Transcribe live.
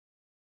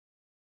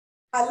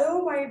Hello,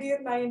 my dear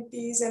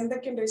 90s.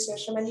 എന്തൊക്കെയുണ്ട്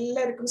വിശേഷം?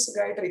 എല്ലാവർക്കും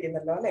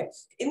സുഖമായിട്ടിരിക്കുന്നല്ലോ അല്ലെ?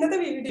 ഇന്നത്തെ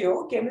video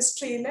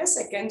കെമിസ്ട്രിയിലെ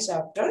second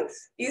chapter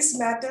is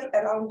matter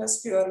around us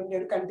പ്യൂറിന്റെ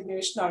ഒരു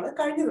കണ്ടിന്യൂഷൻ ആണ്.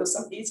 കഴിഞ്ഞ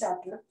ദിവസം ഈ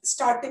ചാപ്റ്റർ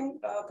സ്റ്റാർട്ടിംഗ്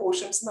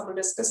പോർഷൻസ് നമ്മൾ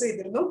ഡിസ്കസ്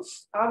ചെയ്തിരുന്നു.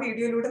 ആ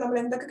വീഡിയോയിലൂടെ നമ്മൾ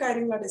എന്തൊക്കെ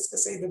കാര്യങ്ങളാണ്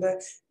ഡിസ്കസ് ചെയ്തത്?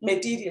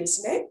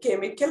 മെറ്റീരിയൽസിനെ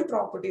കെമിക്കൽ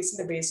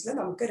പ്രോപ്പർട്ടീസിന്റെ ബേസിൽ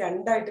നമുക്ക്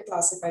രണ്ടായിട്ട്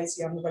ക്ലാസിഫൈ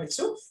ചെയ്യാമെന്ന്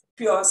പഠിച്ചു.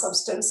 Pure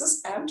substances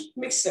and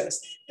mixtures.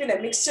 പിന്നെ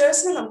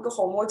മിക്സ്ചേഴ്സിനെ നമുക്ക്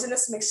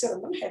ഹോമോജനസ് മിക്സ്ചർ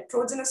എന്നും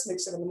ഹെട്രോജനസ്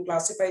മിക്സ്ചർ എന്നും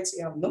ക്ലാസിഫൈ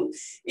ചെയ്യാമെന്നും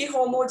ഈ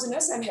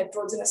ഹോമോജനസ് ആൻഡ്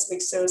ഹെട്രോജനസ്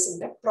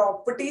മിക്സ്ചേഴ്സിന്റെ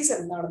പ്രോപ്പർട്ടീസ്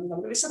എന്താണെന്ന്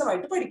നമ്മൾ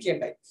വിശദമായിട്ട്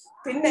പഠിക്കുകയുണ്ടായി.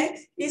 പിന്നെ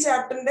ഈ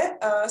ചാപ്റ്ററിന്റെ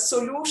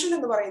സൊല്യൂഷൻ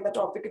എന്ന് പറയുന്ന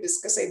ടോപ്പിക്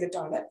ഡിസ്കസ്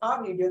ചെയ്തിട്ടാണ് ആ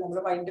വീഡിയോ നമ്മൾ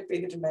വൈൻഡപ്പ്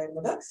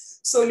ചെയ്തിട്ടുണ്ടായിരുന്നത്.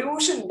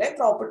 സൊല്യൂഷന്റെ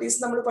പ്രോപ്പർട്ടീസ്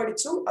നമ്മൾ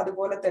പഠിച്ചു.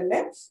 അതുപോലെ തന്നെ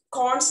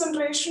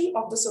concentration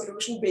of the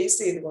solution base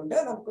ചെയ്തുകൊണ്ട്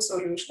നമുക്ക്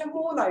സൊല്യൂഷനെ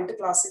മൂന്നായിട്ട്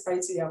ക്ലാസിഫൈ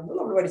ചെയ്യാമെന്ന്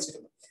നമ്മൾ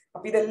പഠിച്ചിരുന്നു.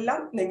 അപ്പൊ ഇതെല്ലാം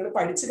നിങ്ങൾ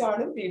പഠിച്ചു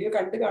കാണും, വീഡിയോ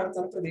കണ്ടു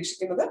കാണുമെന്നാണ്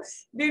പ്രതീക്ഷിക്കുന്നത്.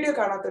 വീഡിയോ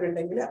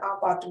കാണാത്തവരുണ്ടെങ്കിൽ ആ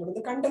പാർട്ട്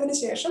കൂടെ കണ്ടതിന്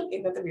ശേഷം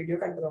ഇന്നത്തെ വീഡിയോ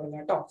കണ്ടു തുടങ്ങാം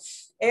കേട്ടോ.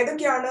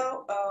 ഏതൊക്കെയാണ്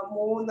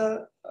മൂന്ന്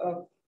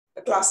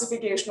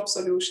classification of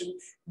solution?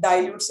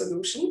 Dilute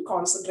solution,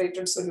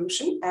 concentrated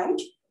solution and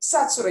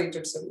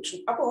saturated solution.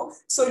 അപ്പോ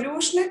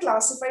സൊല്യൂഷനെ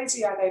ക്ലാസിഫൈ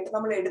ചെയ്യാനായിട്ട്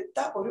നമ്മൾ എടുത്ത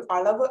ഒരു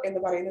അളവ് എന്ന്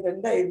പറയുന്നത്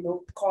എന്തായിരുന്നു?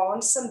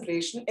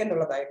 കോൺസെൻട്രേഷൻ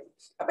എന്നുള്ളതായിരുന്നു.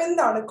 അപ്പൊ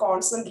എന്താണ്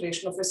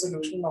കോൺസെൻട്രേഷൻ ഓഫ് എ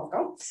സൊല്യൂഷൻ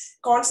നോക്കാം.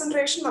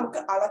 കോൺസെൻട്രേഷൻ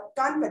നമുക്ക്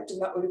അളക്കാൻ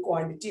പറ്റുന്ന ഒരു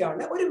ക്വാണ്ടിറ്റി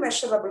ആണ്, ഒരു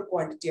മെഷറബിൾ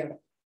ക്വാണ്ടിറ്റി ആണ്.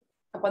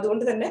 അപ്പൊ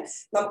അതുകൊണ്ട് തന്നെ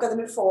നമുക്ക്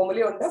അതിനൊരു ഫോർമുല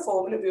ഉണ്ട്.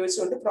 ഫോർമുല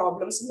ഉപയോഗിച്ചുകൊണ്ട്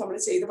പ്രോബ്ലംസും നമ്മൾ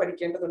ചെയ്ത്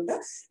പഠിക്കേണ്ടതുണ്ട്.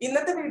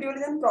 ഇന്നത്തെ വീഡിയോയിൽ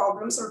ഞാൻ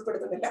പ്രോബ്ലംസ്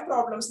ഉൾപ്പെടുത്തുന്നില്ല.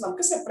 പ്രോബ്ലംസ്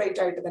നമുക്ക്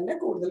സെപ്പറേറ്റ് ആയിട്ട് തന്നെ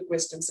കൂടുതൽ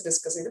ക്വസ്റ്റ്യൻസ്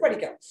ഡിസ്കസ് ചെയ്ത്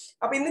പഠിക്കാം.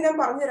 അപ്പൊ ഇന്ന് ഞാൻ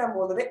പറഞ്ഞു തരാൻ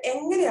പോകുന്നത്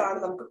എങ്ങനെയാണ്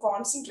നമുക്ക്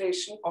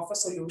കോൺസെൻട്രേഷൻ ഓഫ് എ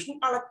സൊല്യൂഷൻ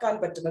അളക്കാൻ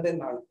പറ്റുന്നത്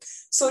എന്നാണ്.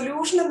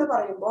 സൊല്യൂഷൻ എന്ന്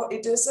പറയുമ്പോൾ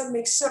it is A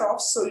mixture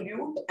of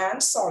solute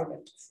and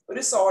solvent.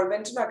 ഒരു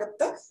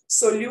സോൾവെന്റിനകത്ത്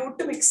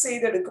സൊല്യൂട്ട് മിക്സ്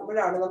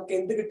ചെയ്തെടുക്കുമ്പോഴാണ് നമുക്ക്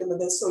എന്ത്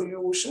കിട്ടുന്നത്?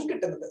 സൊല്യൂഷൻ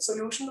കിട്ടുന്നത്.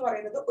 സൊല്യൂഷൻ എന്ന്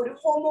പറയുന്നത് ഒരു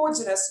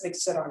ഹോമോജനസ്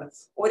മിക്സ്ചർ ആണ്.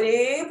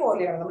 ഒരേപോലെ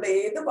നമ്മൾ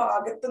ഏത്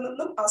ഭാഗത്ത്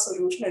നിന്നും ആ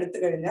സൊല്യൂഷൻ എടുത്തു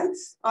കഴിഞ്ഞാൽ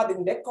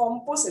അതിന്റെ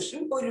കോമ്പോസിഷൻ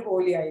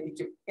ഒരുപോലെ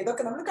ആയിരിക്കും.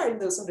 ഇതൊക്കെ നമ്മൾ കഴിഞ്ഞ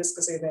ദിവസം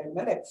ഡിസ്കസ്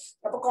ചെയ്തായിരുന്നു അല്ലെ?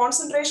 അപ്പൊ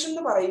കോൺസെൻട്രേഷൻ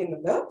എന്ന്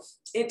പറയുന്നത്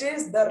it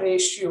is the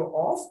ratio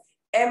of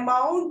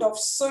amount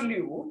of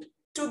solute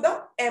to the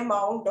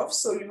amount of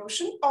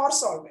solution or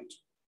solvent.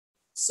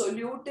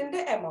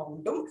 സൊല്യൂട്ടിന്റെ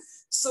എമൗണ്ടും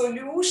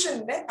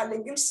സൊല്യൂഷന്റെ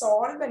അല്ലെങ്കിൽ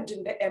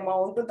സോൾവെന്റിന്റെ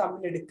എമൗണ്ടും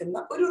തമ്മിൽ എടുക്കുന്ന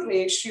ഒരു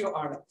റേഷ്യോ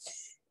ആണ്.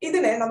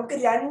 ഇതിനെ നമുക്ക്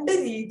രണ്ട്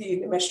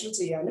രീതിയിൽ മെഷർ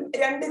ചെയ്യാനും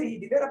രണ്ട്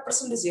രീതിയിൽ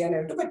റെപ്രസെന്റ്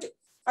ചെയ്യാനായിട്ട് പറ്റും.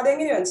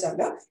 അതെങ്ങനെയാണെന്ന്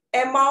വെച്ചാൽ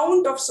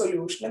എമൗണ്ട് ഓഫ്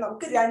സൊല്യൂഷനെ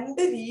നമുക്ക്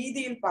രണ്ട്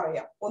രീതിയിൽ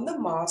പറയാം. ഒന്ന്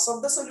മാസ്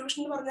ഓഫ് ദ സൊല്യൂഷൻ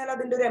എന്ന് പറഞ്ഞാൽ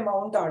അതിന്റെ ഒരു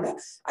എമൗണ്ട് ആണ്,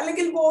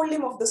 അല്ലെങ്കിൽ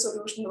വോള്യൂം ഓഫ് ദ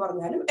സൊല്യൂഷൻ എന്ന്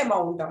പറഞ്ഞാലും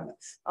എമൗണ്ട് ആണ്.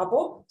 അപ്പോ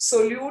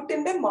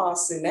സൊല്യൂട്ടിന്റെ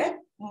മാസിനെ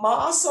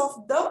മാസ് ഓഫ്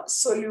ദ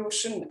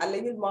സൊല്യൂഷൻ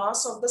അല്ലെങ്കിൽ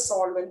മാസ് ഓഫ് ദ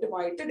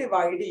സോൾവെന്റുമായിട്ട്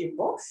ഡിവൈഡ്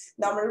ചെയ്യുമ്പോൾ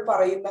നമ്മൾ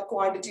പറയുന്ന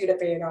ക്വാണ്ടിറ്റിയുടെ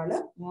പേരാണ്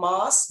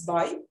മാസ്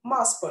ബൈ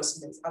മാസ്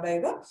പെർസെന്റേജ്.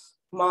 അതായത്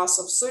mass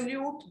of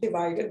solute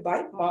divided by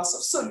mass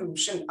of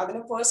solution.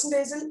 അതിനെ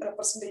പെർസെന്റേജിൽ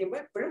റെപ്രസെന്റ് ചെയ്യുമ്പോൾ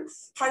എപ്പോഴും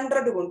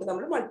 100 കൊണ്ട്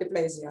നമ്മൾ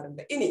മൾട്ടിപ്ലൈ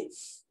ചെയ്യാറുണ്ട്. ഇനി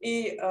ഈ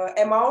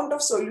എമൗണ്ട്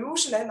ഓഫ്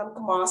സൊല്യൂഷനെ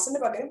നമുക്ക് മാസിന്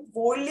പകരം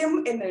വോള്യൂം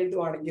എന്ന്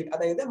എഴുതുവാണെങ്കിൽ,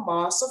 അതായത്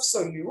mass of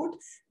solute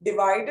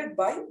divided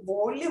by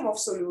volume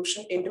of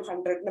solution into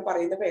 100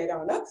 പറയുന്ന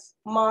പേരാണ്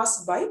മാസ്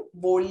ബൈ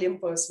വോള്യൂം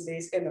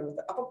പെർസെന്റേജ്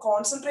എന്നുള്ളത്. അപ്പൊ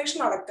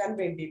കോൺസെൻട്രേഷൻ അളക്കാൻ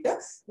വേണ്ടിയിട്ട്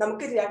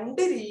നമുക്ക്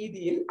രണ്ട്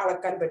രീതിയിൽ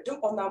അളക്കാൻ പറ്റും.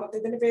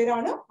 ഒന്നാമത്തേതിന്റെ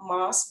പേരാണ്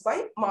മാസ് ബൈ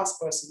മാസ്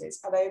പെർസെന്റേജ്.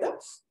 അതായത്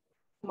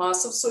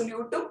mass of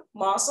സൊല്യൂട്ടും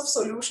mass of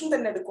solution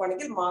തന്നെ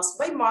എടുക്കുവാണെങ്കിൽ മാസ്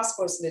ബൈ മാസ്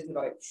പെർസെന്റേജ് എന്ന്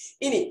പറയും.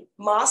 ഇനി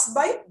mass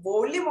by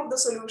volume of the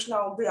solution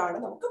ആവുമ്പോഴാണ്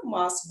നമുക്ക്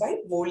മാസ് ബൈ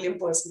വോള്യൂം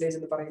പെർസെന്റേജ്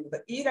എന്ന് പറയുന്നത്.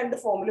 ഈ രണ്ട്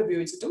ഫോമുല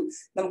ഉപയോഗിച്ചിട്ടും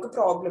നമുക്ക്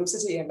പ്രോബ്ലംസ്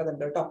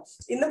ചെയ്യേണ്ടതുണ്ട് കേട്ടോ.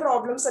 ഇന്ന്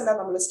പ്രോബ്ലംസ് എല്ലാം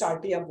നമ്മൾ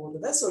സ്റ്റാർട്ട് ചെയ്യാൻ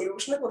പോകുന്നത്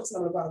സൊല്യൂഷനെ കുറിച്ച്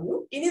നമ്മൾ പറഞ്ഞു.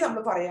 ഇനി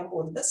നമ്മൾ പറയാൻ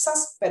പോകുന്നത്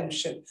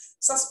സസ്പെൻഷൻ.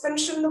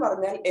 സസ്പെൻഷൻ എന്ന്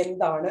പറഞ്ഞാൽ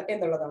എന്താണ്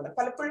എന്നുള്ളതാണ്.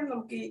 പലപ്പോഴും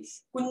നമുക്ക് ഈ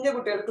കുഞ്ഞു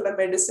കുട്ടികൾക്കുള്ള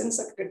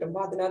മെഡിസിൻസ് ഒക്കെ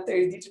കിട്ടുമ്പോൾ അതിനകത്ത്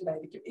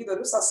എഴുതിയിട്ടുണ്ടായിരിക്കും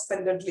ഇതൊരു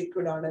സസ്പെൻഡഡ്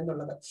ലിക്വിഡ് ആണ്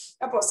എന്നുള്ളത്.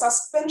 അപ്പോ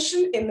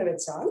സസ്പെൻഷൻ എന്ന്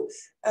വെച്ചാൽ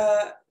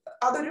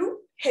അതൊരു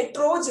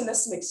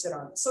ഹെട്രോജനസ് മിക്സ്ചർ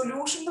ആണ്.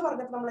 സൊല്യൂഷൻ എന്ന്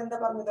പറഞ്ഞപ്പോൾ നമ്മൾ എന്താ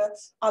പറഞ്ഞത്?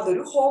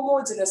 അതൊരു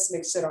ഹോമോജനസ്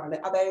മിക്സ്ചർ ആണ്.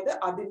 അതായത്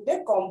അതിന്റെ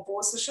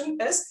composition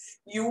is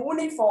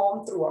uniform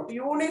through out.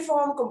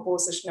 Uniform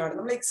composition ആണ്.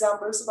 നമ്മൾ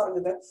എക്സാമ്പിൾസ്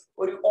പറഞ്ഞത്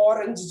ഒരു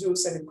ഓറഞ്ച്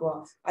ജ്യൂസ് എടുക്കുക,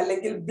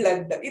 അല്ലെങ്കിൽ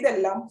ബ്ലഡ്,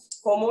 ഇതെല്ലാം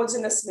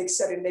ഹോമോജനസ്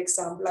മിക്സ്ചറിന്റെ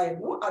എക്സാമ്പിൾ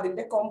ആയിരുന്നു.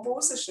 അതിന്റെ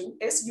composition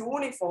is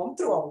uniform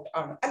through out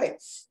ആണ് അല്ലെ?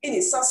 ഇനി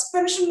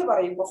സസ്പെൻഷൻ എന്ന്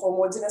പറയുമ്പോൾ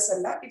ഹോമോജനസ്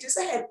അല്ല, it is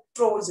A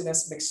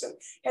heterogeneous mixture.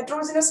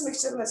 Heterogeneous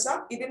mixture എന്ന് വെച്ചാൽ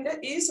ഇതിന്റെ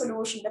ഈ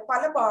സൊല്യൂഷന്റെ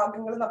പല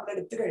ഭാഗങ്ങൾ നമ്മൾ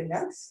എടുത്തു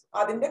കഴിഞ്ഞാൽ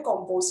അതിന്റെ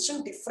കോമ്പോസിഷൻ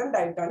ഡിഫറെന്റ്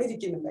ആയിട്ടാണ്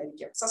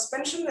ഇരിക്കുന്നുണ്ടായിരിക്കുക.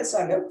 സസ്പെൻഷൻ എന്ന്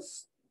വെച്ചാൽ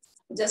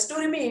ജസ്റ്റ്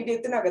ഒരു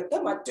മീഡിയത്തിനകത്ത്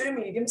മറ്റൊരു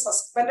മീഡിയം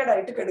സസ്പെൻഡഡ്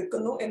ആയിട്ട്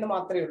കിടക്കുന്നു എന്ന്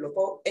മാത്രമേ ഉള്ളൂ.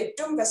 അപ്പോൾ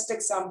ഏറ്റവും ബെസ്റ്റ്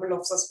എക്സാമ്പിൾ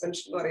ഓഫ്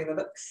സസ്പെൻഷൻ എന്ന്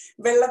പറയുന്നത്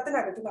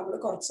വെള്ളത്തിനകത്ത് നമ്മൾ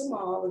കുറച്ച്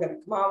മാവ്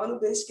കലക്കും. മാവ് എന്ന്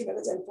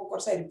ഉദ്ദേശിക്കുന്നത് ചിലപ്പോൾ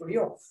കുറച്ച്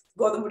അരിപ്പൊടിയോ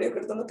ഗോതമ്പൊടിയോ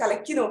ഒക്കെ എടുത്തൊന്ന്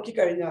കലക്കി നോക്കി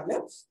കഴിഞ്ഞാൽ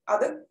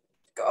അത്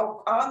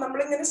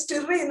നമ്മളിങ്ങനെ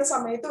സ്റ്റിർ ചെയ്യുന്ന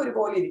സമയത്ത്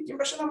ഒരുപോലെ ഇരിക്കും.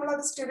 പക്ഷെ നമ്മൾ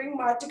അത് സ്റ്റിറിങ്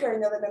മാറ്റി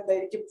കഴിഞ്ഞാൽ തന്നെ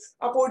എന്തായിരിക്കും?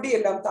 ആ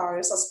പൊടിയെല്ലാം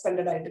താഴെ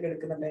സസ്പെൻഡഡ് ആയിട്ട്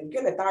കിടക്കുന്നുണ്ടായിരിക്കും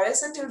അല്ലെ? താഴെ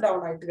സെറ്റിൽ ഡൗൺ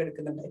ആയിട്ട്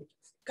കിടക്കുന്നുണ്ടായിരിക്കും.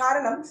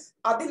 കാരണം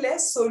അതിലെ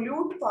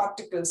സൊല്യൂട്ട്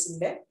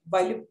പാർട്ടിക്കിൾസിന്റെ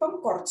വലിപ്പം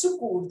കുറച്ച്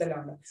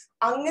കൂടുതലാണ്.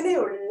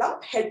 അങ്ങനെയുള്ള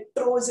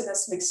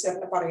ഹെട്രോജനസ്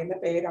മിക്സ്ചറിന് പറയുന്ന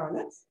പേരാണ്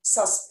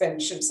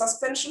സസ്പെൻഷൻ.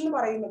 സസ്പെൻഷൻ എന്ന്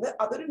പറയുന്നത്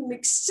അതൊരു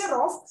mixture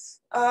of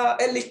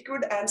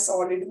liquid and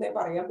solid എന്നേ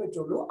പറയാൻ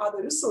പറ്റുള്ളൂ.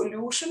 അതൊരു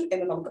സൊല്യൂഷൻ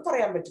എന്ന് നമുക്ക്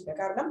പറയാൻ പറ്റില്ല.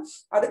 കാരണം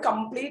അത്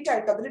കംപ്ലീറ്റ്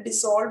ആയിട്ട് അതിൽ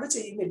ഡിസോൾവ്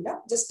ചെയ്യുന്നില്ല,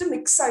 ജസ്റ്റ്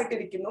മിക്സ്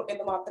ആയിട്ടിരിക്കുന്നു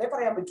എന്ന് മാത്രമേ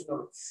പറയാൻ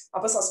പറ്റുന്നുള്ളൂ.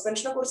 അപ്പൊ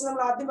സസ്പെൻഷനെ കുറിച്ച്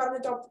നമ്മൾ ആദ്യം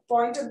പറഞ്ഞ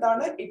പോയിന്റ്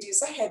എന്താണ്? It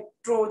is A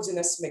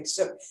heterogeneous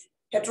mixture.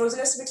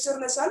 Heterogeneous mixture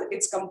എന്ന് വെച്ചാൽ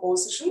its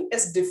composition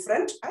is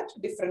different at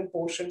different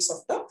portions of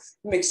the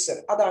mixture.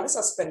 അതാണ്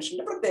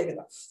സസ്പെൻഷന്റെ പ്രത്യേകത.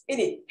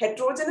 ഇനി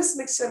ഹെട്രോജനസ്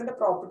മിക്സ്ചറിന്റെ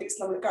പ്രോപ്പർട്ടീസ്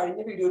നമ്മൾ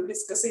കഴിഞ്ഞ വീഡിയോയിൽ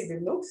ഡിസ്കസ്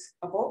ചെയ്തിരുന്നു.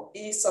 അപ്പോൾ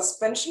ഈ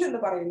സസ്പെൻഷൻ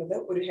എന്ന് പറയുന്നത്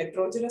ഒരു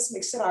ഹെട്രോജനസ്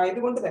മിക്സ്ചർ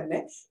ആയതുകൊണ്ട് തന്നെ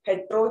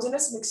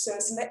ഹെട്രോജനസ്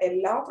മിക്സ്ചേഴ്സിന്റെ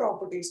എല്ലാ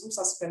പ്രോപ്പർട്ടീസും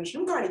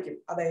സസ്പെൻഷനും കാണിക്കും.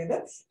 അതായത്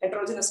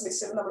ഹെട്രോജനസ്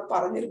മിക്സ്ചർ നമ്മൾ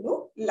പറഞ്ഞിരുന്നു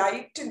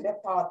ലൈറ്റിന്റെ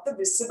പാത്ത്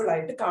വിസിബിൾ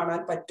ആയിട്ട്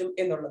കാണാൻ പറ്റും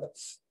എന്നുള്ളത്.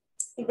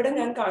 ഇവിടെ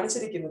ഞാൻ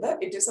കാണിച്ചിരിക്കുന്നത്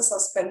it is A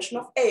suspension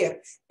of air.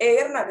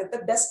 എയറിനകത്ത്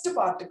dust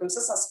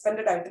particles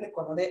suspended ആയിട്ട്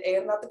നിൽക്കുന്നത്.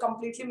 എയറിനകത്ത്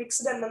കംപ്ലീറ്റ്ലി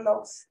മിക്സ്ഡ് അല്ലല്ലോ,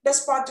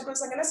 ഡസ്റ്റ്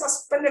പാർട്ടിക്കിൾസ് അങ്ങനെ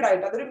സസ്പെൻഡഡ്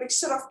ആയിട്ട്, അതൊരു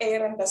mixture of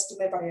air and dust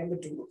എന്നേ പറയാൻ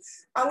പറ്റുള്ളൂ.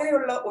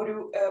 അങ്ങനെയുള്ള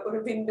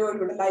ഒരു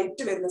വിൻഡോയിലൂടെ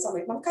ലൈറ്റ് വരുന്ന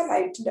സമയത്ത് നമുക്ക് ആ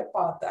ലൈറ്റിന്റെ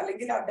പാത്ത്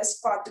അല്ലെങ്കിൽ ആ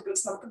ഡസ്റ്റ്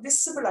പാർട്ടിക്കിൾസ് നമുക്ക്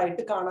വിസിബിൾ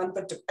ആയിട്ട് കാണാൻ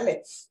പറ്റും അല്ലെ.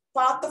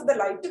 Path of the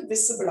light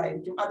visible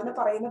ആയിരിക്കും. അതിന്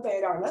പറയുന്ന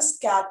പേരാണ്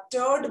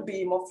സ്കാറ്റേർഡ്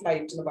ബീം ഓഫ്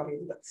ലൈറ്റ് എന്ന്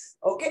പറയുന്നത്.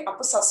 ഓക്കെ,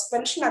 അപ്പൊ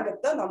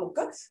സസ്പെൻഷനകത്ത്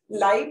നമുക്ക്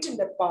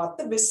ലൈറ്റിന്റെ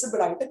പാത്ത്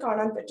വിസിബിൾ ആയിട്ട്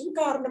കാണാൻ പറ്റും.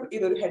 കാരണം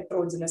ഇതൊരു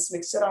ഹെട്രോജനസ്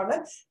മിക്സ്ചർ ആണ്.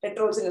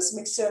 ഹെട്രോജനസ്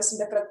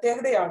മിക്സ്ചേഴ്സിന്റെ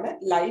പ്രത്യേകതയാണ്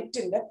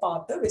ലൈറ്റിന്റെ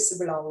പാത്ത്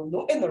വിസിബിൾ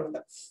ആവുന്നു എന്നുള്ളത്.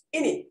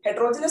 ഇനി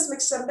ഹെട്രോജനസ്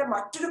മിക്സ്ചറിന്റെ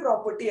മറ്റൊരു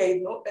പ്രോപ്പർട്ടി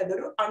ആയിരുന്നു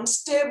ഇതൊരു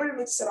അൺസ്റ്റേബിൾ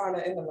മിക്സ്ചർ ആണ്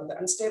എന്നുള്ളത്.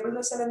 അൺസ്റ്റേബിൾ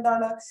എന്ന് വെച്ചാൽ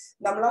എന്താണ്?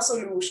 നമ്മൾ ആ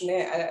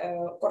സൊല്യൂഷനെ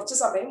കുറച്ച്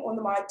സമയം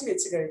ഒന്ന് മാറ്റി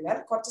വെച്ച് കഴിഞ്ഞാൽ,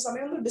 കുറച്ച്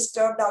സമയം ഒന്ന്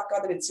ഡിസ്റ്റർബ്ഡ്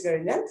ആക്കാതെ വെച്ച്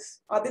കഴിഞ്ഞാൽ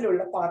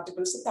അതിലുള്ള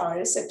പാർട്ടിക്കിൾസ്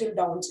താഴെ സെറ്റിൽ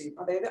ഡൗൺ ചെയ്യും.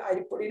 അതായത്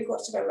അരിപ്പൊടിയിൽ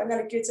കുറച്ച് വെള്ളം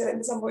കലക്കി വെച്ചാൽ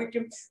എന്ത്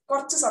സംഭവിക്കും?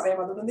 കുറച്ച് സമയം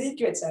അതൊന്ന്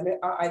നീക്കി വെച്ചാൽ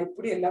ആ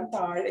അരിപ്പൊടി എല്ലാം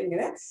താഴെ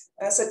ഇങ്ങനെ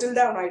സെറ്റിൽ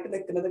ഡൗൺ ആയിട്ട്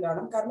നിൽക്കുന്നത്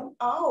കാണാം. കാരണം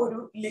ആ ഒരു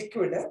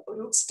ലിക്വിഡ്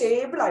ഒരു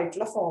സ്റ്റേബിൾ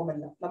ആയിട്ടുള്ള ഫോം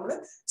അല്ല. നമ്മൾ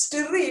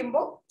സ്റ്റിർ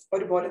ചെയ്യുമ്പോൾ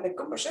ഒരുപോലെ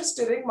നിൽക്കും, പക്ഷെ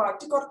സ്റ്റിറിങ്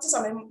മാറ്റി കുറച്ച്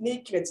സമയം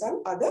നീക്കി വെച്ചാൽ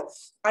അത്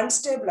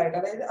അൺസ്റ്റേബിൾ ആയിട്ട്,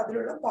 അതായത്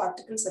അതിലുള്ള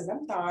പാർട്ടിക്കിൾസ്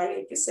എല്ലാം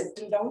താഴേക്ക്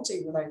സെറ്റിൽ ഡൗൺ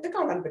ചെയ്യുന്നതായിട്ട്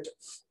കാണാൻ പറ്റും.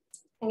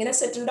 ഇങ്ങനെ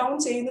സെറ്റിൽ ഡൗൺ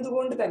ചെയ്യുന്നത്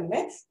കൊണ്ട് തന്നെ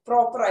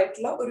പ്രോപ്പർ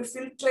ആയിട്ടുള്ള ഒരു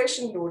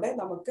ഫിൽട്രേഷനിലൂടെ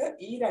നമുക്ക്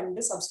ഈ രണ്ട്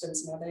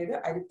സബ്സ്റ്റൻസിനെ, അതായത്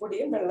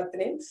അരിപ്പൊടിയും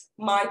വെള്ളത്തിനെയും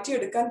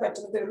മാറ്റിയെടുക്കാൻ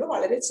പറ്റുന്നതേ ഉള്ളൂ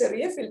വളരെ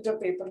ചെറിയ ഫിൽറ്റർ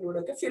പേപ്പറിലൂടെ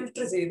ഒക്കെ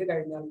ഫിൽട്ടർ ചെയ്ത്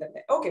കഴിഞ്ഞാൽ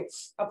തന്നെ. ഓക്കെ,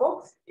 അപ്പോ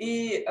ഈ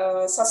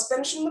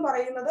സസ്പെൻഷൻ എന്ന്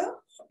പറയുന്നത്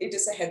it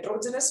is A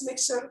heterogeneous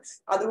mixture.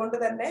 അതുകൊണ്ട്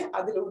തന്നെ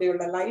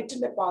അതിലൂടെയുള്ള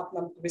ലൈറ്റിന്റെ പാത്ത്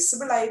നമുക്ക്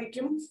വിസിബിൾ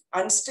ആയിരിക്കും.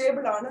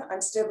 അൺസ്റ്റേബിൾ ആണ്.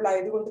 അൺസ്റ്റേബിൾ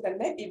ആയതുകൊണ്ട്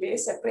തന്നെ ഇവയെ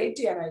സെപ്പറേറ്റ്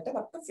ചെയ്യാനായിട്ട്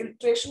നമുക്ക്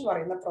ഫിൽട്രേഷൻ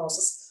പറയുന്ന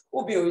പ്രോസസ്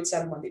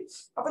ഉപയോഗിച്ചാൽ മതി.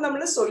 അപ്പൊ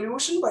നമ്മൾ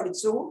സൊല്യൂഷൻ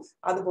പഠിച്ചു,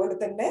 അതുപോലെ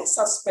തന്നെ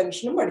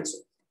സസ്പെൻഷനും പഠിച്ചു.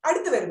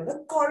 അടുത്ത് വരുന്നത്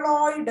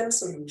കൊളോയിഡൽ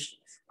സൊല്യൂഷൻ.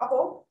 അപ്പോ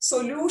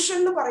സൊല്യൂഷൻ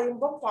എന്ന്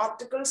പറയുമ്പോൾ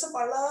പാർട്ടിക്കിൾസ്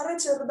വളരെ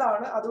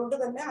ചെറുതാണ്. അതുകൊണ്ട്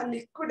തന്നെ ആ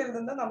ലിക്വിഡിൽ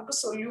നിന്ന് നമുക്ക്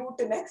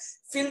സൊല്യൂട്ടിനെ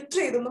ഫിൽറ്റർ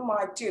ചെയ്തൊന്നും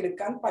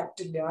മാറ്റിയെടുക്കാൻ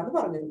പറ്റില്ല എന്ന്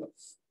പറഞ്ഞിരുന്നു.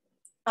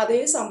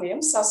 അതേസമയം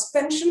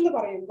സസ്പെൻഷൻ എന്ന്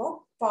പറയുമ്പോൾ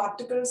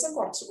പാർട്ടിക്കിൾസ്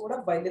കുറച്ചുകൂടെ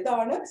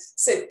വലുതാണ്,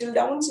 സെറ്റിൽ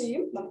ഡൗൺ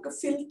ചെയ്യും, നമുക്ക്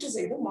ഫിൽറ്റർ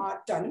ചെയ്ത്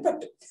മാറ്റാനും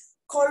പറ്റും.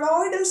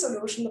 കൊളോയിഡൽ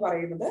സൊല്യൂഷൻ എന്ന്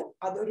പറയുന്നത്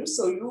അതൊരു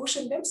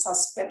സൊല്യൂഷന്റെയും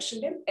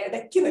സസ്പെൻഷന്റെയും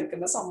ഇടയ്ക്ക്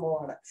നിൽക്കുന്ന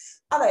സംഭവമാണ്.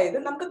 അതായത്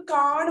നമുക്ക്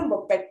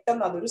കാണുമ്പോൾ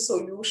പെട്ടെന്ന് അതൊരു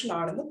സൊല്യൂഷൻ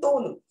ആണെന്ന്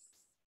തോന്നും,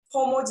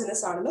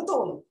 ഹോമോജിനസ് ആണെന്ന്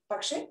തോന്നും.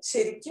 പക്ഷെ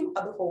ശരിക്കും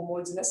അത്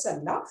ഹോമോജിനസ്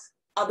അല്ല,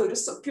 അതൊരു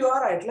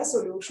പ്യുവർ ആയിട്ടുള്ള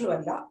സൊല്യൂഷനും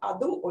അല്ല,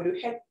 അതും ഒരു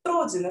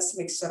ഹെട്രോജിനസ്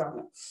മിക്സ്ചർ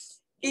ആണ്.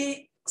 ഈ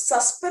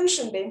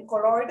സസ്പെൻഷന്റെയും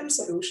കൊളോയിഡൽ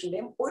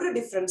സൊല്യൂഷന്റെയും ഒരു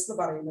ഡിഫറൻസ് എന്ന്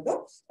പറയുന്നത്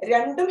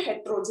രണ്ടും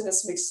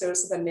ഹെട്രോജിനസ്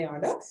മിക്സ്ചേഴ്സ്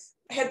തന്നെയാണ്.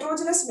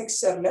 ഹെട്രോജനസ്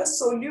മിക്സ്ചറിൽ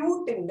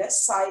സൊല്യൂട്ടിന്റെ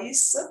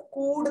സൈസ്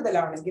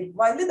കൂടുതലാണെങ്കിൽ,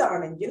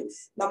 വലുതാണെങ്കിൽ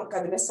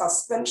നമുക്കതിനെ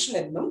സസ്പെൻഷൻ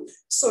എന്നും,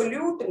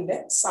 സൊല്യൂട്ടിന്റെ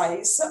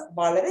സൈസ്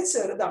വളരെ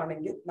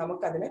ചെറുതാണെങ്കിൽ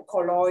നമുക്കതിനെ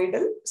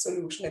കൊളോയിഡൽ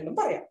സൊല്യൂഷൻ എന്നും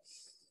പറയാം.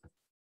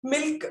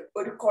 മിൽക്ക്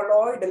ഒരു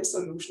കൊളോയിഡൽ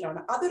സൊല്യൂഷൻ ആണ്.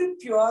 അതൊരു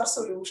പ്യുവർ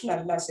സൊല്യൂഷൻ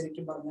അല്ല,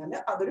 ശരിക്കും പറഞ്ഞാൽ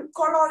അതൊരു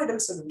കൊളോയിഡൽ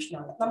സൊല്യൂഷൻ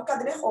ആണ്. നമുക്ക്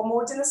അതിനെ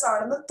ഹോമോജനസ്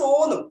ആണെന്ന്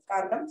തോന്നും,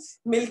 കാരണം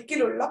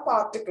മിൽക്കിലുള്ള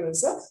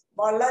പാർട്ടിക്കിൾസ്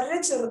വളരെ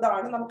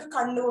ചെറുതാണ്, നമുക്ക്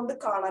കണ്ണുകൊണ്ട്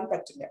കാണാൻ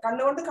പറ്റില്ല.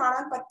 കണ്ണുകൊണ്ട്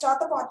കാണാൻ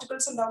പറ്റാത്ത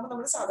പാർട്ടിക്കിൾസ് ഉണ്ടാകുമ്പോൾ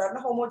നമ്മൾ സാധാരണ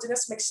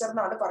ഹോമോജനസ് മിക്സ്ചർ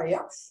എന്നാണ്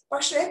പറയാ.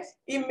 പക്ഷെ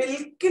ഈ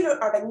മിൽക്കിൽ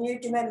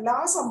അടങ്ങിയിരിക്കുന്ന എല്ലാ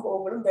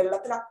സംഭവങ്ങളും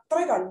വെള്ളത്തിൽ അത്ര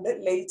കണ്ട്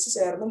ലയിച്ചു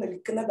ചേർന്ന്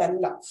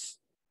നിൽക്കുന്നതല്ല.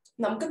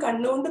 നമുക്ക്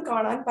കണ്ണുകൊണ്ട്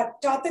കാണാൻ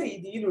പറ്റാത്ത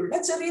രീതിയിലുള്ള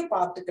ചെറിയ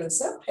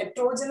പാർട്ടിക്കിൾസ്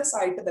ഹെട്രോജനസ്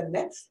ആയിട്ട്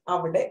തന്നെ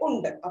അവിടെ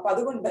ഉണ്ട്. അപ്പൊ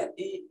അതുകൊണ്ട്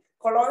ഈ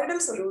colloidal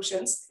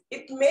solutions,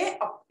 it may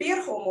appear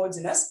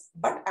homogeneous,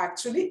 but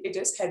actually it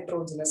is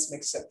heterogeneous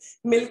mixture.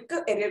 Milk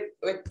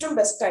ഏറ്റവും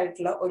ബെസ്റ്റ്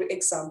ആയിട്ടുള്ള ഒരു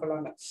എക്സാമ്പിൾ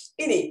ആണ്.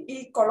 ഇനി ഈ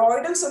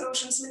കൊളോയിഡൽ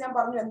സൊല്യൂഷൻസിൽ ഞാൻ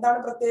പറഞ്ഞു എന്താണ്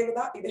പ്രത്യേകത?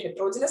 ഇത്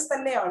ഹെട്രോജനസ്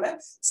തന്നെയാണ്.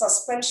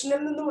 സസ്പെൻഷനിൽ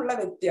നിന്നുമുള്ള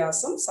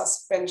വ്യത്യാസം,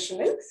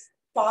 സസ്പെൻഷനിൽ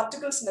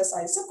പാർട്ടിക്കിൾസിന്റെ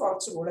സൈസ്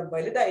കുറച്ചുകൂടെ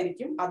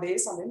വലുതായിരിക്കും.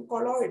 അതേസമയം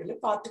കൊളോയിഡിൽ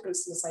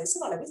പാർട്ടിക്കിൾസിന്റെ സൈസ്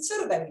വളരെ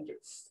ചെറുതായിരിക്കും.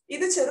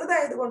 ഇത്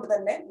ചെറുതായതുകൊണ്ട്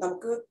തന്നെ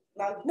നമുക്ക്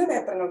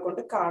നഗ്നനേത്രങ്ങൾ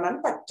കൊണ്ട് കാണാൻ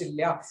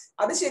പറ്റില്ല.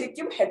 അത്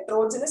ശരിക്കും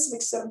ഹെട്രോജനസ്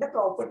മിക്സറിന്റെ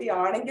പ്രോപ്പർട്ടി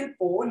ആണെങ്കിൽ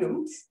പോലും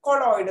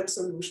കൊളോയിഡൽ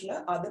സൊല്യൂഷന്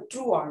അത്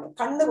ട്രൂ ആണ്.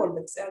 കണ്ണുകൊണ്ട്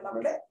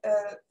നമ്മുടെ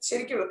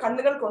ശരിക്കും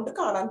കണ്ണുകൾ കൊണ്ട്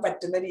കാണാൻ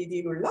പറ്റുന്ന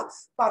രീതിയിലുള്ള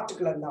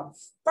പാർട്ടിക്കിൾ അല്ല.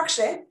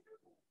 പക്ഷെ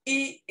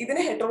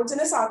ഇതിനെ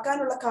ഹെട്രോജനസ്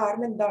ആക്കാനുള്ള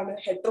കാരണം എന്താണ്?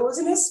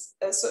 ഹെട്രോജനസ്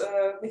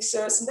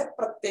മിക്സേഴ്സിന്റെ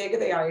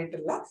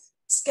പ്രത്യേകതയായിട്ടുള്ള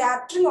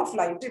സ്കാറ്ററിംഗ് ഓഫ്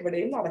ലൈറ്റ്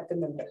ഇവിടെയും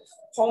നടക്കുന്നുണ്ട്.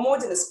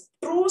 ഹോമോജനസ്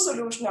ട്രൂ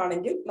സൊല്യൂഷൻ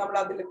ആണെങ്കിൽ നമ്മൾ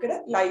അതിലേക്ക്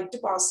ലൈറ്റ്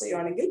പാസ്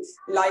ചെയ്യുകയാണെങ്കിൽ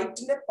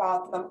ലൈറ്റിന്റെ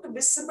പാത്ത് നമുക്ക്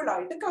വിസിബിൾ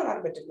ആയിട്ട് കാണാൻ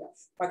പറ്റില്ല.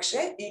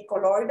 പക്ഷെ ഈ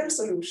കൊളോയിഡൽ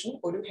സൊല്യൂഷൻ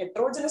ഒരു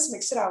ഹെട്രോജനസ്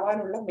മിക്സർ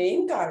ആവാനുള്ള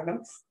മെയിൻ കാരണം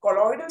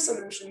കൊളോയിഡൽ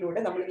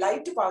സൊല്യൂഷനിലൂടെ നമ്മൾ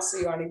ലൈറ്റ് പാസ്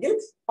ചെയ്യുകയാണെങ്കിൽ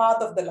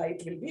path of the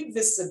light will be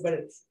visible.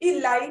 ഈ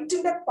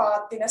ലൈറ്റിന്റെ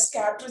പാത്തിനെ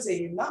സ്കാറ്റർ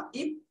ചെയ്യുന്ന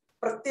ഈ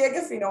പ്രത്യേക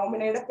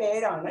ഫിനോമിനയുടെ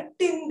പേരാണ്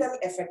ടിൻഡൽ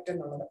എഫക്ട്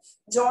എന്നുള്ളത്.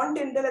 ജോൺ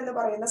ടിൻഡൽ എന്ന്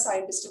പറയുന്ന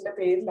സയന്റിസ്റ്റിന്റെ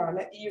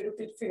പേരിലാണ് ഈ ഒരു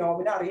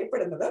ഫിനോമിന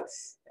അറിയപ്പെടുന്നത്.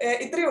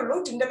 ഇത്രയേ ഉള്ളൂ.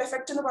 ടിൻഡൽ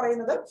എഫക്ട് എന്ന്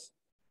പറയുന്നത്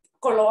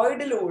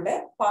കൊളോയിഡിലൂടെ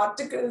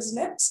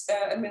പാർട്ടിക്കിൾസിനെ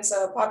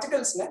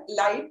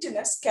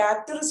ലൈറ്റിനെ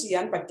സ്കാറ്റർ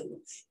ചെയ്യാൻ പറ്റുന്നു.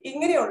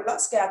 ഇങ്ങനെയുള്ള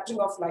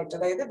സ്കാറ്ററിംഗ് ഓഫ് ലൈറ്റ്,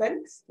 അതായത് when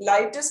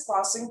light is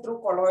passing through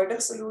colloidal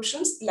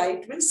solutions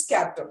light will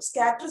scatter.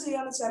 Scatter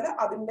ചെയ്യാന്ന് വെച്ചാൽ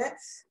അതിന്റെ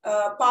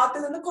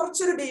പാത്തിൽ നിന്ന്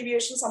കുറച്ചൊരു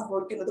ഡീവിയേഷൻ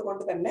സംഭവിക്കുന്നത്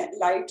കൊണ്ട് തന്നെ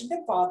ലൈറ്റിന്റെ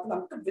പാത്ത്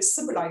നമുക്ക്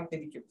വിസിബിൾ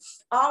ആയിട്ടിരിക്കും.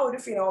 ആ ഒരു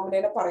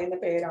ഫിനോമിനെ പറയുന്ന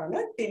പേരാണ്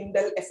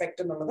ടിൻഡൽ എഫക്ട്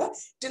എന്നുള്ളത്.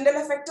 ടിൻഡൽ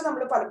എഫക്ട്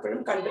നമ്മൾ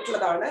പലപ്പോഴും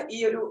കണ്ടിട്ടുള്ളതാണ്.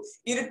 ഈ ഒരു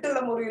ഇരുട്ടുള്ള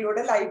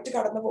മുറിയിലൂടെ ലൈറ്റ്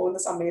കടന്നു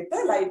പോകുന്ന സമയത്ത്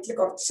ലൈറ്റിൽ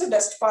കുറച്ച്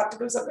ഡസ്റ്റ്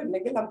പാർട്ടിക്കിൾസ് ഒക്കെ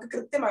ഉണ്ടെങ്കിൽ നമുക്ക്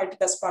കൃത്യമായിട്ട്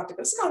ഡസ്റ്റ്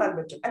പാർട്ടിക്കിൾസ് കാണാൻ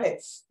പറ്റും അല്ലെ.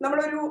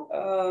 നമ്മളൊരു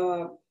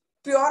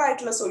പ്യുവർ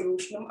ആയിട്ടുള്ള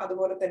സൊല്യൂഷനും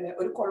അതുപോലെ തന്നെ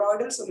ഒരു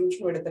കൊളോയിഡൽ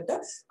സൊല്യൂഷനും എടുത്തിട്ട്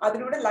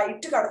അതിലൂടെ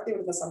ലൈറ്റ് കടത്തി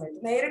വിടുന്ന സമയത്ത്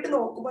നേരിട്ട്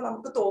നോക്കുമ്പോൾ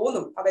നമുക്ക്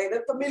തോന്നും, അതായത്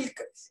ഇപ്പൊ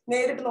മിൽക്ക്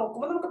നേരിട്ട്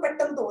നോക്കുമ്പോൾ നമുക്ക്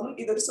പെട്ടെന്ന് തോന്നും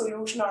ഇതൊരു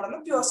സൊല്യൂഷൻ ആണല്ലോ,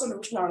 പ്യുവർ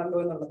സൊല്യൂഷൻ ആണല്ലോ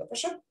എന്നുള്ളത്.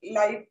 പക്ഷെ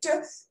ലൈറ്റ്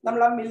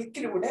നമ്മൾ ആ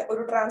മിൽക്കിലൂടെ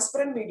ഒരു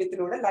ട്രാൻസ്പെറന്റ്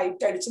മീഡിയത്തിലൂടെ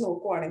ലൈറ്റ് അടിച്ച്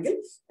നോക്കുവാണെങ്കിൽ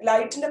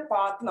ലൈറ്റിന്റെ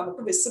പാത്ത്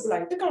നമുക്ക് വിസിബിൾ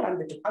ആയിട്ട് കാണാൻ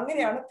പറ്റും.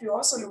 അങ്ങനെയാണ്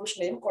പ്യുവർ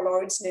സൊല്യൂഷനെയും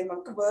കൊളോയിഡ്സിനെയും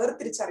നമുക്ക്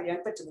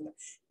വേർതിരിച്ചറിയാൻ പറ്റുന്നത്.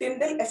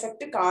 Tyndall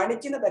effect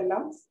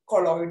കാണിക്കുന്നതെല്ലാം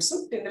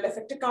കൊളോയിഡ്സും Tyndall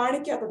effect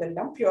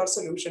കാണിക്കാത്തതെല്ലാം pure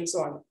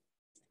സൊല്യൂഷൻസും ആണ്.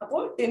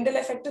 അപ്പോൾ ടിൻഡൽ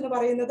എഫക്ട് എന്ന്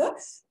പറയുന്നത്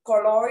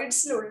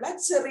കൊളോയിഡ്സിലുള്ള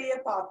ചെറിയ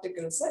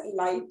പാർട്ടിക്കിൾസ്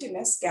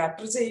ലൈറ്റിനെ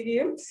സ്കാറ്റർ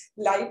ചെയ്യുകയും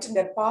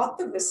ലൈറ്റിന്റെ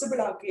പാത്ത് വിസിബിൾ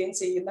ആക്കുകയും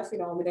ചെയ്യുന്ന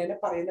ഫിനോമിനെ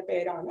പറയുന്ന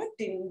പേരാണ്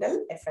ടിൻഡൽ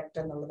എഫക്ട്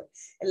എന്നുള്ളത്.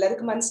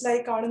 എല്ലാവർക്കും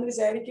മനസ്സിലായി കാണുമെന്ന്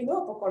വിചാരിക്കുന്നു.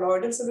 അപ്പോൾ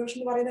കൊളോയിഡൽ സൊല്യൂഷൻ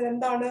എന്ന് പറയുന്നത്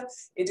എന്താണ്?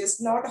 It is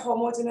not A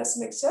homogeneous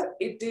mixer,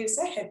 it is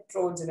A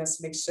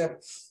heterogeneous mixer.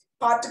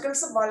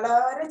 Particles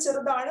വളരെ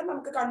ചെറുതാണ്,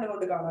 നമുക്ക്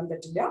കണ്ണുകൊണ്ട് കാണാൻ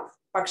പറ്റില്ല.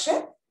 പക്ഷെ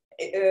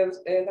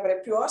എന്താ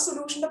പറയുക, പ്യുവർ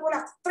സൊല്യൂഷന്റെ പോലെ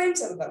അത്രയും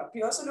ചെറുതാണ്.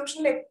 പ്യുവർ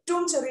സൊല്യൂഷനിൽ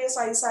ഏറ്റവും ചെറിയ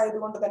സൈസ്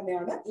ആയതുകൊണ്ട്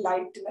തന്നെയാണ്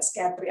ലൈറ്റിനെ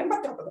സ്കാറ്റർ ചെയ്യാൻ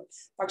പറ്റാത്തത്.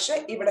 പക്ഷെ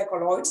ഇവിടെ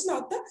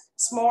കൊളോയിഡ്സിനകത്ത്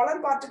സ്മോളർ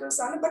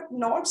പാർട്ടിക്കിൾസ് ആണ്, but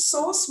not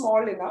so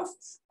small enough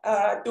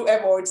to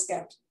avoid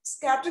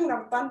scattering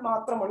നടത്താൻ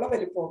മാത്രമുള്ള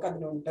വലിപ്പമൊക്കെ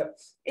അതിനുണ്ട്.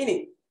 ഇനി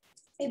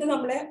ഇത്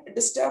നമ്മളെ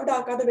ഡിസ്റ്റർബ്ഡ്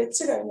ആക്കാതെ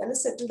വെച്ച് കഴിഞ്ഞാൽ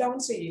സെറ്റിൽ ഡൗൺ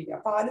ചെയ്യില്ല.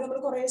 പാല് നമ്മൾ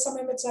കുറെ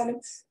സമയം വെച്ചാലും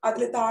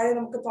അതിൽ താഴെ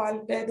നമുക്ക്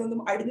പാലിന്റെ ഇതൊന്നും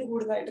അടിഞ്ഞു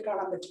കൂടുന്നതായിട്ട്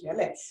കാണാൻ പറ്റില്ല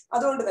അല്ലെ.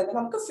 അതുകൊണ്ട് തന്നെ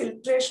നമുക്ക്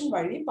ഫിൽട്രേഷൻ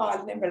വഴി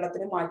പാലിനെയും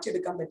വെള്ളത്തിനെയും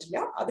മാറ്റിയെടുക്കാൻ പറ്റില്ല.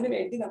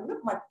 അതിനുവേണ്ടി നമ്മൾ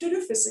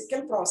മറ്റൊരു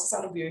ഫിസിക്കൽ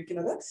പ്രോസസ്സാണ്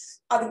ഉപയോഗിക്കുന്നത്.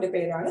 അതിന്റെ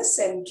പേരാണ്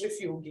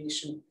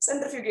സെൻട്രിഫ്യൂഗേഷൻ.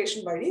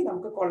 സെൻട്രിഫ്യൂഗേഷൻ വഴി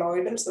നമുക്ക്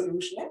കൊളോയിഡൽ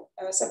സൊല്യൂഷനെ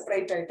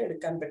സെപ്പറേറ്റ് ആയിട്ട്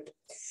എടുക്കാൻ പറ്റും.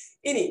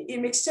 ഇനി ഈ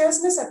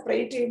മിക്സ്ചേഴ്സിനെ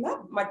സെപ്പറേറ്റ് ചെയ്യുന്ന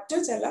മറ്റു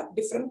ചില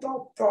ഡിഫറെന്റ്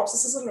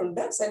പ്രോസസ്സുകളുണ്ട്.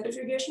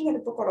 സെൻട്രിഫ്യൂഗേഷൻ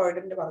ഞാനിപ്പോൾ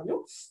കൊളോയിഡിന്റെ പറഞ്ഞു,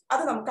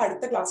 അത് നമുക്ക്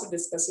അടുത്ത ക്ലാസ്സിൽ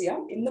ഡിസ്കസ് ചെയ്യാം.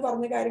 ഇന്ന്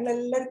പറഞ്ഞ കാര്യങ്ങൾ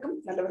എല്ലാവർക്കും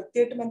നല്ല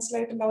വൃത്തിയായിട്ട്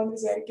മനസ്സിലായിട്ടുണ്ടാവുമെന്ന്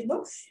വിചാരിക്കുന്നു.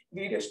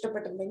 വീഡിയോ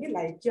ഇഷ്ടപ്പെട്ടിട്ടുണ്ടെങ്കിൽ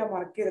ലൈക്ക് ചെയ്യാൻ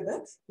മറക്കരുത്.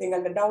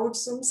 നിങ്ങളുടെ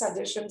ഡൗട്ട്സും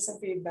സജഷൻസും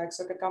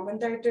ഫീഡ്ബാക്സും ഒക്കെ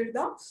കമന്റ് ആയിട്ട്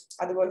എഴുതാം.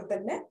 അതുപോലെ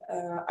തന്നെ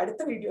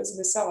അടുത്ത വീഡിയോസ്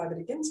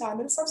മിസ്സാവാതിരിക്കാൻ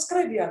ചാനൽ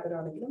സബ്സ്ക്രൈബ്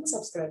ചെയ്യാത്തവരാണെങ്കിൽ ഒന്ന്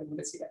സബ്സ്ക്രൈബ്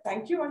കൂടെ ചെയ്യാം.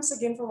 Thank you once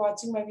again for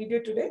watching my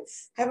video today.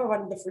 Have A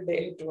wonderful day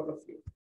to all of U.